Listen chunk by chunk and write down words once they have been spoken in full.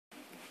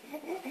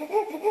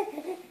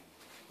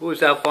Ooh, is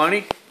that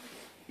funny?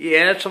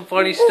 Yeah, that's some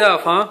funny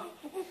stuff, huh?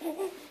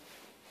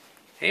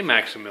 Hey,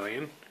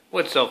 Maximilian.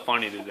 What's so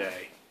funny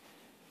today?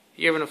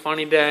 You having a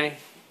funny day?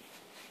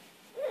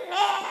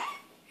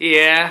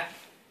 Yeah?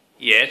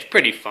 Yeah, it's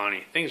pretty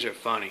funny. Things are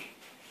funny.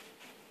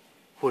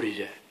 What is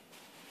that?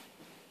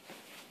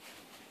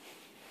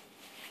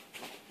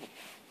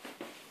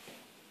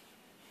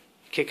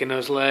 Kicking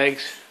those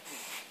legs?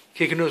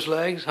 Kicking those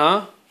legs,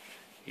 huh?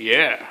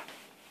 Yeah.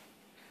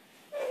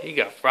 You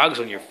got frogs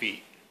on your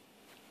feet.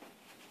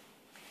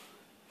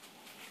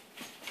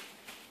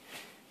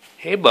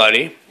 Hey,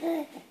 buddy.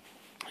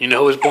 You know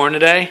who was born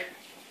today?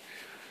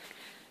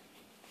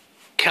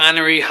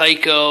 Connery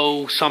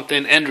Heiko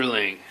something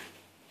Enderling.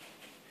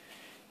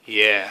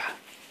 Yeah.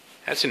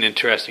 That's an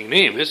interesting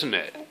name, isn't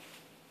it?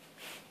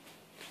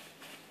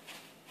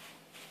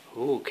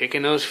 Ooh,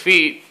 kicking those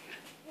feet.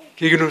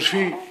 Kicking those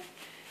feet.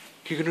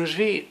 Kicking those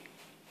feet.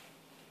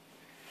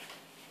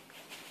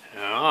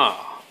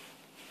 Oh.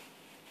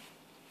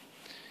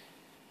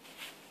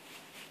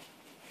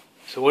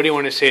 So what do you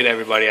want to say to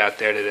everybody out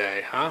there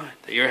today, huh?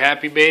 That you're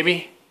happy,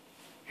 baby?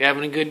 You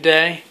having a good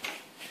day?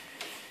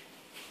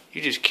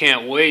 You just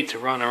can't wait to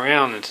run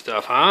around and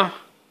stuff, huh?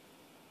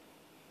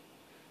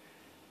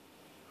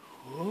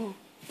 Ooh.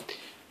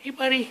 Hey,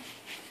 buddy.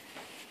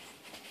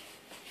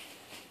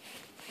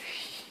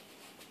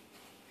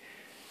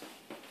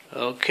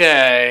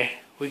 Okay,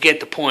 we get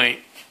the point.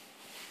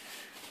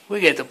 We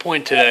get the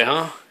point today,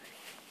 huh?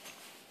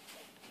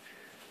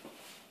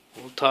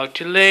 We'll talk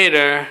to you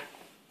later.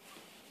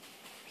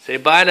 Say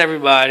bye to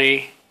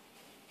everybody.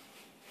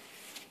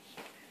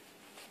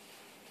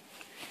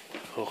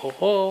 Ho ho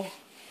ho.